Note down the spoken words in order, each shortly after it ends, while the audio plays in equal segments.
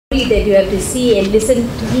that you have to see and listen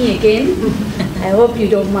to me again. I hope you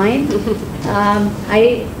don't mind.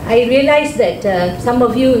 I realize that some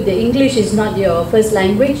of you, the English is not your first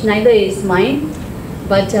language, neither is mine.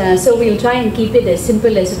 But so we'll try and keep it as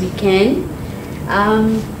simple as we can.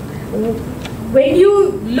 When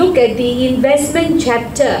you look at the investment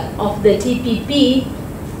chapter of the TPP,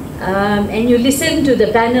 and you listen to the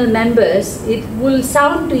panel members, it will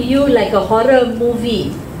sound to you like a horror movie,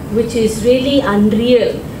 which is really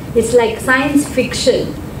unreal. It's like science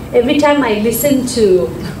fiction. Every time I listen to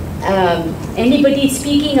anybody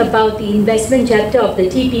speaking about the investment chapter of the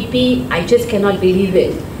TPP, I just cannot believe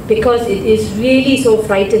it, because it is really so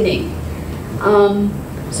frightening.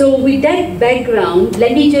 So with that background,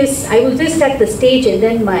 I will just set the stage, and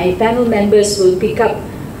then my panel members will pick up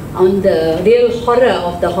on the real horror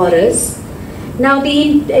of the horrors. Now,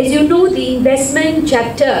 as you know, the investment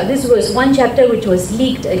chapter, this was one chapter which was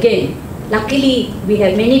leaked again. Luckily, we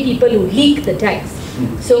have many people who leaked the text,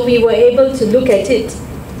 so we were able to look at it.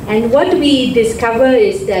 And what we discover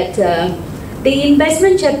is that the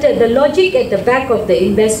investment chapter, the logic at the back of the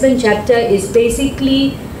investment chapter is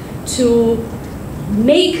basically to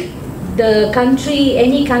make the country,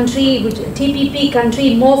 any country, TPP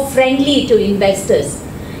country, more friendly to investors.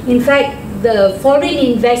 In fact, the foreign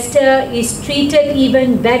investor is treated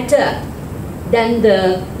even better than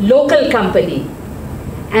the local company.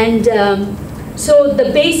 And so the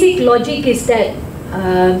basic logic is that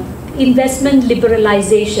investment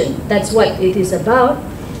liberalization, that's what it is about.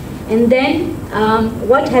 And then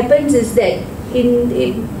what happens is that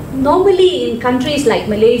normally in countries like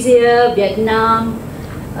Malaysia, Vietnam,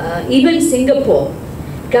 even Singapore,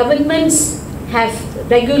 governments have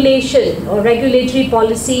regulation or regulatory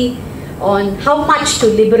policy on how much to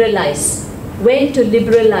liberalize, when to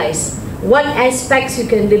liberalize, what aspects you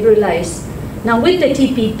can liberalize. Now with the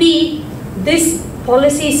TPP, this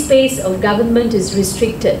policy space of government is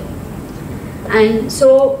restricted. And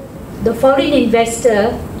so the foreign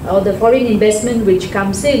investor or the foreign investment which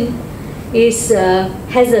comes in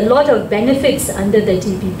has a lot of benefits under the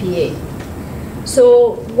TPPA.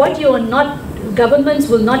 So what governments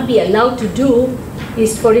will not be allowed to do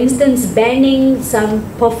is, for instance, banning some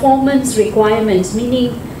performance requirements,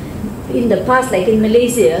 meaning in the past, like in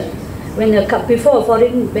Malaysia, when a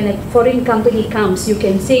foreign company comes, you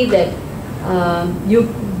can say that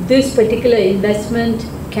this particular investment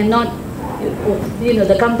cannot,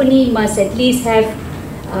 the company must at least have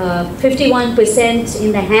 51%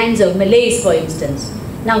 in the hands of Malays, for instance.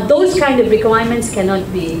 Now, those kind of requirements cannot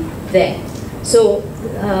be there. So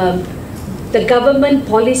the government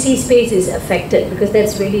policy space is affected, because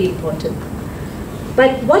that's really important.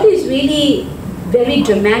 But what is really very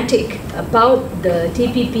dramatic about the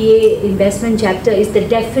TPPA investment chapter is the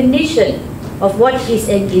definition of what is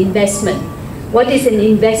an investment. What is an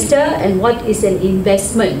investor and what is an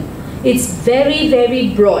investment? It's very, very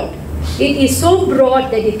broad. It is so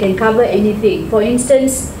broad that it can cover anything. For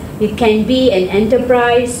instance, it can be an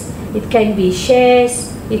enterprise, it can be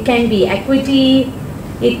shares, it can be equity,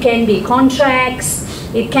 it can be contracts,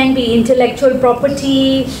 it can be intellectual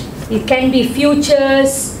property, it can be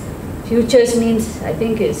futures. Futures means, I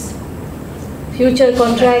think, is future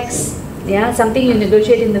contracts, yeah, something you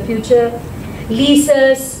negotiate in the future.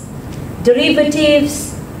 Leases,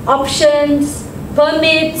 derivatives, options,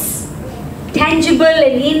 permits, tangible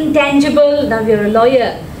and intangible. Now, if you're a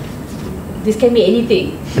lawyer, this can be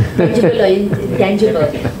anything, tangible or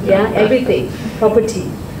intangible, yeah, everything, property.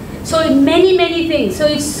 So many, many things. So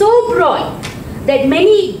it's so broad that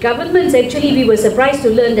many governments, actually, we were surprised to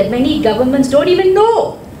learn that many governments don't even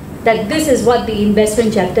know that this is what the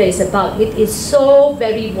investment chapter is about. It is so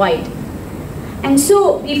very wide. And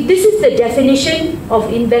so if this is the definition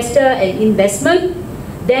of investor and investment,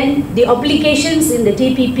 then the obligations in the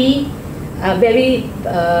TPP are very,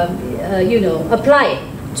 apply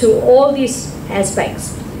to all these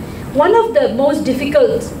aspects. One of the most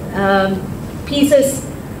difficult pieces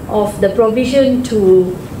of the provision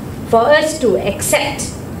for us to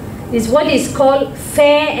accept is what is called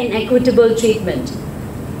fair and equitable treatment.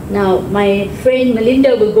 Now, my friend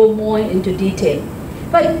Melinda will go more into detail.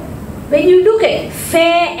 But when you look at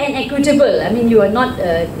fair and equitable, I mean, you are not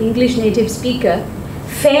an English native speaker.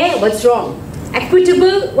 Fair, what's wrong?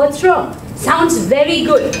 Equitable, what's wrong? Sounds very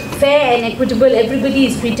good. Fair and equitable, everybody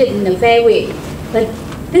is treated in a fair way. But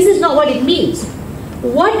this is not what it means.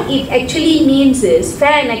 What it actually means is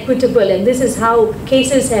fair and equitable, and this is how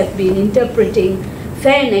cases have been interpreting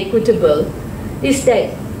fair and equitable, is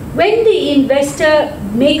that when the investor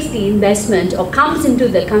makes the investment or comes into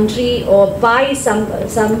the country or buys some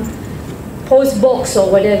post box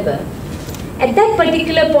or whatever, at that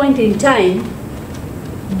particular point in time,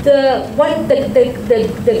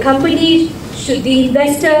 the company should, the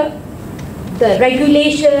investor, the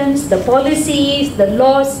regulations, the policies, the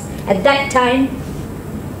laws at that time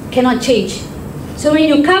cannot change. So when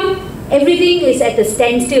you come, everything is at a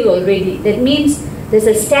standstill already. That means there's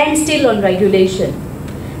a standstill on regulation.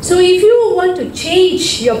 So if you want to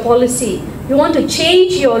change your policy, you want to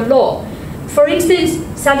change your law, for instance,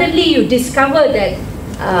 suddenly you discover that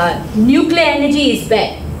nuclear energy is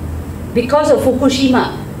bad because of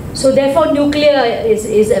Fukushima. So therefore nuclear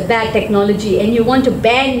is a bad technology and you want to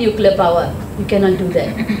ban nuclear power. You cannot do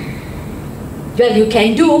that. Well, you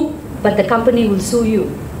can do, but the company will sue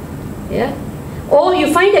you. Yeah? Or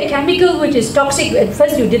you find a chemical which is toxic. At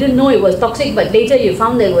first you didn't know it was toxic, but later you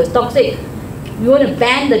found that it was toxic. You want to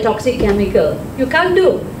ban the toxic chemical. You can't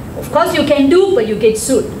do. Of course you can do, but you get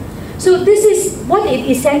sued. So this is what it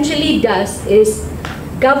essentially does is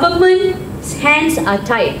government's hands are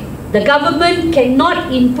tied. The government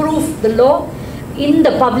cannot improve the law in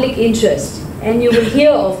the public interest. And you will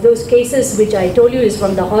hear of those cases which I told you is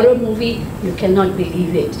from the horror movie. You cannot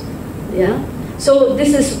believe it. Yeah? So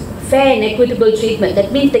this is fair and equitable treatment.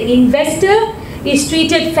 That means the investor is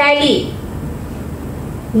treated fairly,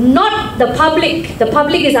 not the public. The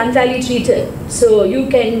public is unfairly treated. So you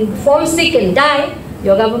can fall sick and die,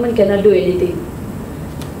 your government cannot do anything.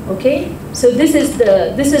 Okay? So this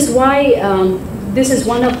is why this is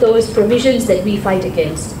one of those provisions that we fight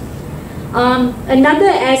against. Another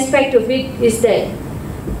aspect of it is that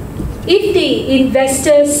if the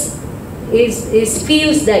investors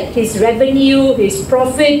feels that his revenue, his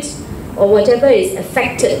profit, or whatever is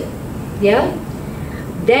affected, yeah,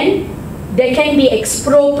 then there can be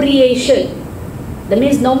expropriation. That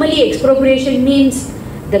means normally expropriation means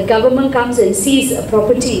the government comes and seizes a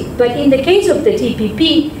property. But in the case of the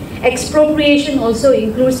TPP, expropriation also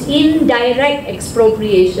includes indirect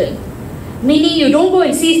expropriation. Meaning you don't go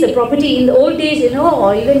and seize the property. In the old days, you know,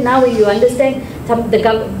 or even now when you understand, the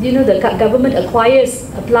government acquires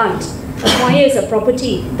a plant, acquires a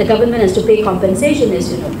property, the government has to pay compensation,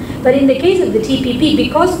 as you know. But in the case of the TPP,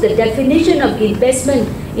 because the definition of investment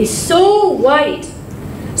is so wide,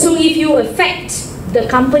 so if you affect the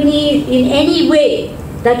company in any way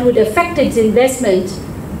that would affect its investment,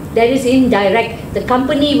 that is indirect. The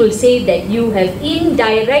company will say that you have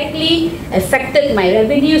indirectly affected my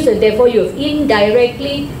revenue, so therefore you have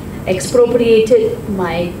indirectly expropriated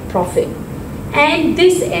my profit. And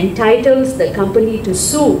this entitles the company to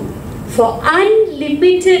sue for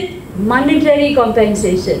unlimited monetary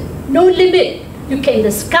compensation. No limit.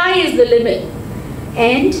 The sky is the limit.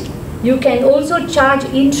 And you can also charge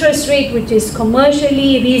interest rate which is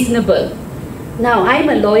commercially reasonable. Now, I'm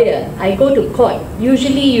a lawyer, I go to court.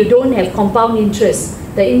 Usually you don't have compound interest.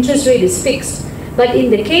 The interest rate is fixed. But in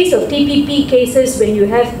the case of TPP cases, when you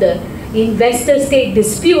have the investor-state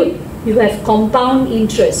dispute, you have compound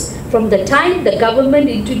interest. From the time the government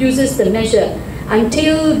introduces the measure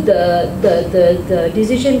until the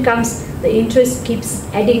decision comes, the interest keeps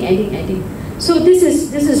adding. So this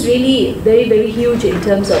is really very, very huge in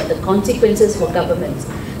terms of the consequences for governments.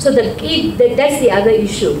 So that's the other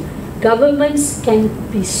issue. Governments can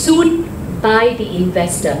be sued by the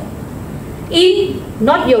investor. In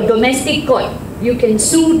not your domestic court, you can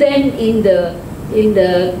sue them in the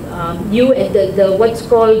what's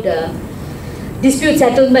called dispute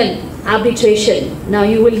settlement arbitration. Now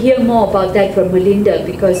you will hear more about that from Melinda,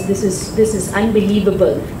 because this is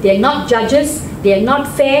unbelievable. They are not judges, they are not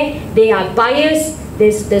fair, they are biased,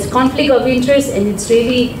 there's conflict of interest, and it's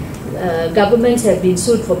really governments have been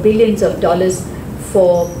sued for billions of dollars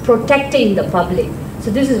for protecting the public.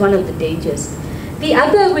 So this is one of the dangers. The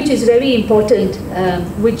other, which is very important,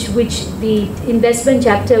 which the investment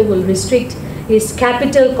chapter will restrict, is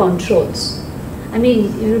capital controls. I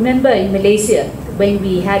mean, you remember in Malaysia, when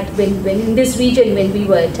in this region, when we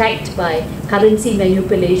were attacked by currency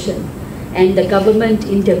manipulation, and the government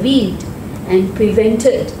intervened and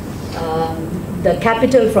prevented the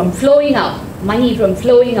capital from flowing out, money from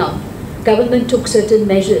flowing out, government took certain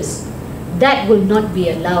measures. That will not be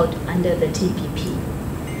allowed under the TPP.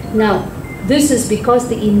 Now, this is because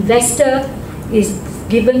the investor is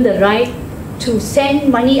given the right to send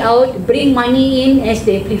money out, bring money in as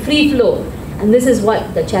they free flow. And this is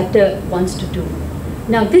what the chapter wants to do.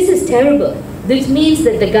 Now, this is terrible. This means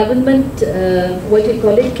that the government,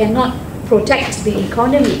 cannot protect the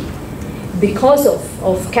economy because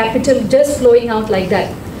of capital just flowing out like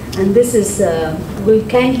that. And this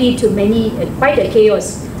can lead to quite a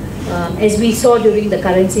chaos, as we saw during the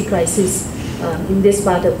currency crisis in this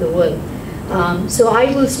part of the world. So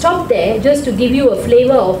I will stop there just to give you a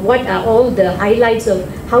flavor of what are all the highlights of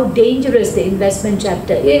how dangerous the investment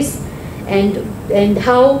chapter is. and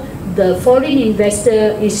how the foreign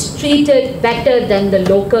investor is treated better than the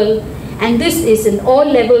local, and this is in all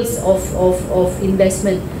levels of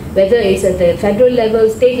investment, whether it's at the federal level,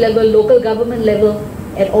 state level, local government level,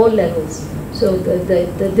 at all levels. So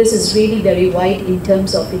this is really very wide in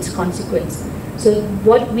terms of its consequence. So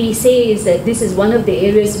what we say is that this is one of the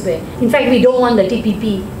areas where, in fact, we don't want the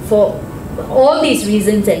TPP for all these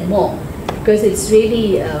reasons and more, because it's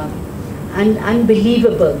really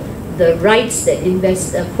unbelievable the rights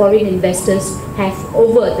that foreign investors have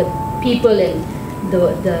over the people and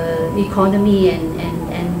the economy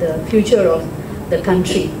and the future of the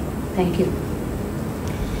country. Thank you.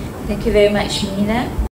 Thank you very much, Meena.